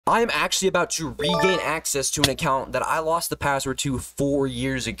I am actually about to regain access to an account that I lost the password to 4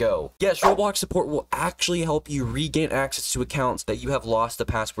 years ago. Yes, Roblox support will actually help you regain access to accounts that you have lost the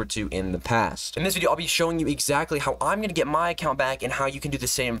password to in the past. In this video, I'll be showing you exactly how I'm going to get my account back and how you can do the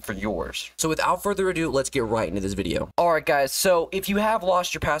same for yours. So without further ado, let's get right into this video. Alright guys, so if you have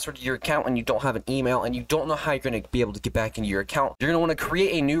lost your password to your account and you don't have an email and you don't know how you're going to be able to get back into your account, you're going to want to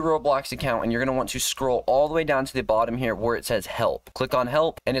create a new Roblox account and you're going to want to scroll all the way down to the bottom here where it says help. Click on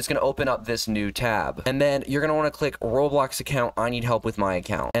help and it's going to open up this new tab. And then you're going to want to click Roblox account. I need help with my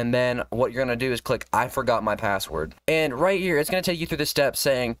account. And then what you're going to do is click I forgot my password. And right here, it's going to take you through the steps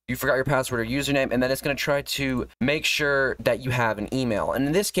saying you forgot your password or username. And then it's going to try to make sure that you have an email. And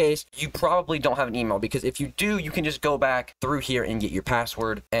in this case, you probably don't have an email because if you do, you can just go back through here and get your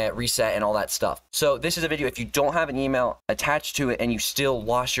password and reset and all that stuff. So this is a video if you don't have an email attached to it and you still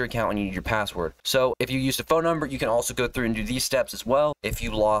lost your account and you need your password. So if you use a phone number, you can also go through and do these steps as well if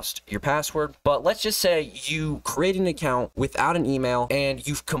you lost your password. But let's just say you create an account without an email and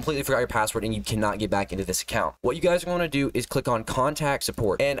you've completely forgot your password and you cannot get back into this account. What you guys are going to do is click on contact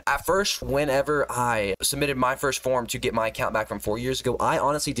support. And at first, whenever I submitted my first form to get my account back from 4 years ago, I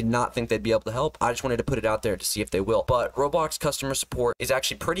honestly did not think they'd be able to help. I just wanted to put it out there to see if they will. But Roblox customer support is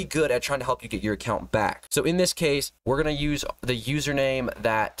actually pretty good at trying to help you get your account back. So in this case, we're going to use the username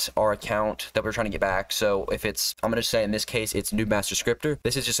that our account that we're trying to get back. So if it's, I'm going to say in this case, it's Noob Master Scripter.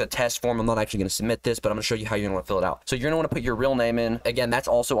 This is just a test form. I'm not actually going to submit this, but I'm going to show you how you're going to want to fill it out. So you're going to want to put your real name in. Again, that's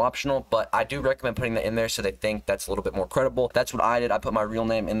also optional, but I do recommend putting that in there so they think that's a little bit more credible. That's what I did. I put my real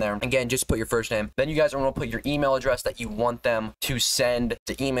name in there. Again, just put your first name. Then you guys are going to put your email address that you want them to send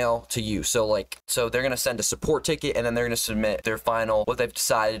the email to you. So they're going to send a support ticket and then they're going to submit their final, what they've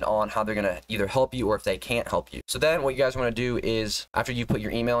decided on how they're going to either help you or if they can't help you. So then what you guys want to do is after you put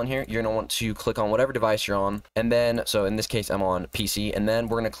your email in here, you're going to want to click on whatever device you're on. And then, so in this case, I'm on PC, and then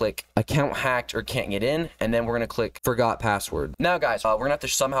we're going to click account hacked or can't get in. And then we're going to click forgot password. Now guys, we're going to have to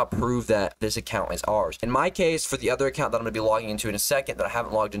somehow prove that this account is ours. In my case, for the other account that I'm going to be logging into in a second that I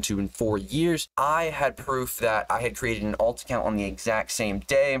haven't logged into in 4 years, I had proof that I had created an alt account on the exact same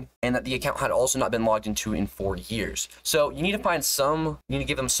day and that the account had also not been logged into in 4 years. So you need to find you need to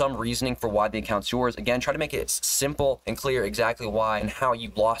give them some reasoning for why the account's yours. Again, try to make it simple and clear exactly why and how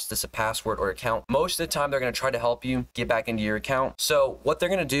you lost this password or account. Most of the time, they're going to try to help you get back into your account. So what they're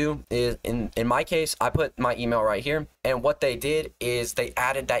going to do is, in my case, I put my email right here. And what they did is they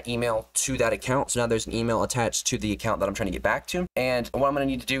added that email to that account. So now there's an email attached to the account that I'm trying to get back to. And what I'm going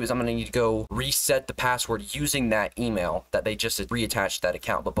to need to do is I'm going to need to go reset the password using that email that they just reattached to that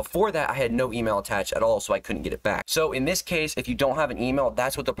account. But before that, I had no email attached at all, so I couldn't get it back. So in this case, if you don't have an email,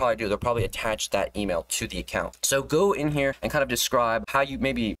 that's what they'll probably do. They'll probably attach that email to the account. So go in here and kind of describe how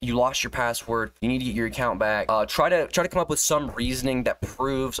maybe you lost your password, you need to get your account back. Try to come up with some reasoning that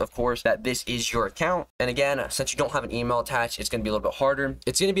proves, of course, that this is your account. And again, since you don't have an email attached, it's going to be a little bit harder.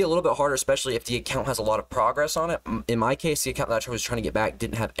 It's going to be a little bit harder, especially if the account has a lot of progress on it. In my case, the account that I was trying to get back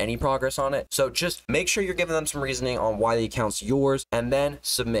didn't have any progress on it. So just make sure you're giving them some reasoning on why the account's yours and then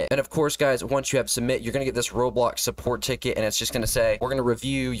submit. And of course, guys, once you have submit, you're going to get this Roblox support ticket and it's just going to say, we're going to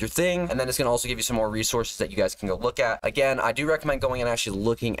review your thing. And then it's going to also give you some more resources that you guys can go look at. Again, I do recommend going and actually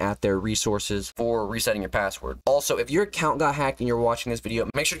looking at their resources for resetting your password. Also, if your account got hacked and you're watching this video,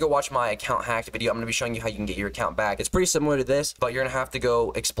 make sure to go watch my account hacked video. I'm going to be showing you how you can get your account back. It's pretty similar to this, but you're going to have to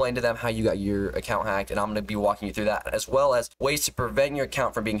go explain to them how you got your account hacked, and I'm going to be walking you through that, as well as ways to prevent your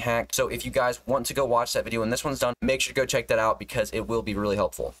account from being hacked. So if you guys want to go watch that video when this one's done, make sure to go check that out because it will be really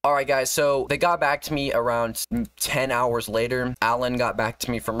helpful. All right, guys, so they got back to me around 10 hours later. Alan got back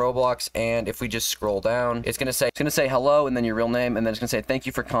to me from Roblox, and if we just scroll down, it's going to say hello and then your real name, and then it's going to say thank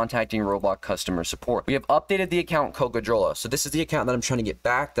you for contacting Roblox customer support. We have updated the account Coca-Drola. So this is the account that I'm trying to get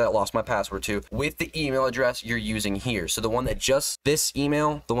back that I lost my password to with the email address you're using here. So the one that this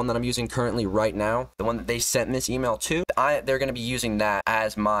email, the one that I'm using currently right now, the one that they sent this email to, they're going to be using that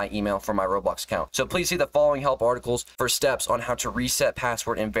as my email for my Roblox account. So please see the following help articles for steps on how to reset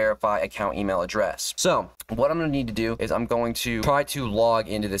password and verify account email address. So what I'm going to need to do is I'm going to try to log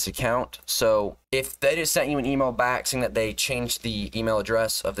into this account. So if they just sent you an email back saying that they changed the email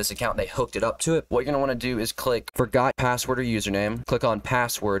address of this account, they hooked it up to it, what you're going to want to do is click forgot password or username, click on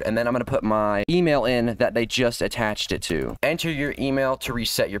password, and then I'm going to put my email in that they just attached it to. Enter your email to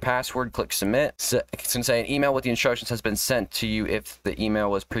reset your password, click submit. It's going to say an email with the instructions has been sent to you if the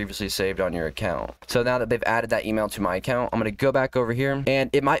email was previously saved on your account. So now that they've added that email to my account, I'm going to go back over here and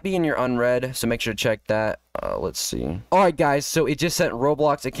it might be in your unread, so make sure to check that. Let's see. All right, guys, so it just sent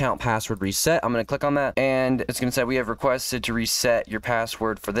Roblox account password reset. I'm going to click on that, and it's going to say we have requested to reset your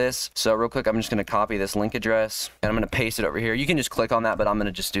password for this. So real quick, I'm just going to copy this link address, and I'm going to paste it over here. You can just click on that, but I'm going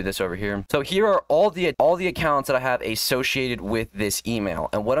to just do this over here. So here are all the accounts that I have associated with this email.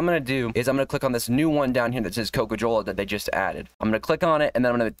 And what I'm going to do is I'm going to click on this new one down here that says Coca-Cola that they just added. I'm going to click on it, and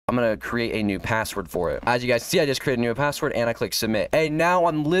then I'm going to create a new password for it. As you guys see, I just created a new password, and I click submit. And now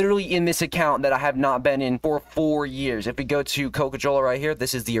I'm literally in this account that I have not been in for 4 years. If we go to Coca-Cola right here,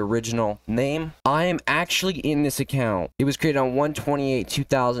 this is the original name. I am actually in this account. It was created on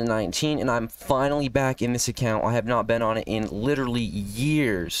 1/28/2019, and I'm finally back in this account. I have not been on it in literally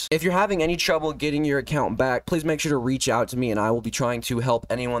years. If you're having any trouble getting your account back, please make sure to reach out to me, and I will be trying to help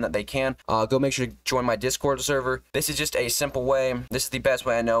anyone that they can. Go make sure to join my Discord server. This is just a simple way. This is the best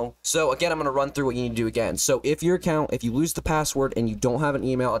way I know. So again, I'm going to run through what you need to do again. So if you lose the password and you don't have an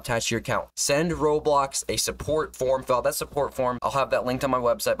email attached to your account, send Roblox a support form. Fill out that support form. I'll have that linked on my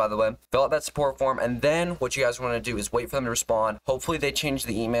website, by the way. Fill out that support form, and then what you guys want to do is wait for them to respond. Hopefully they change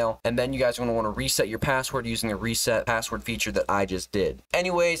the email, and then you guys are going to want to reset your password using the reset password feature that I just did.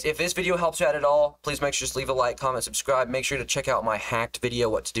 Anyways, if this video helps you out at all, please make sure to leave a like, comment, subscribe. Make sure to check out my hacked video,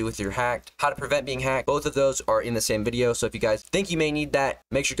 what to do with your hacked, how to prevent being hacked. Both of those are in the same video, so if you guys think you may need that,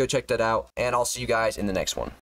 make sure to go check that out, and I'll see you guys in the next one.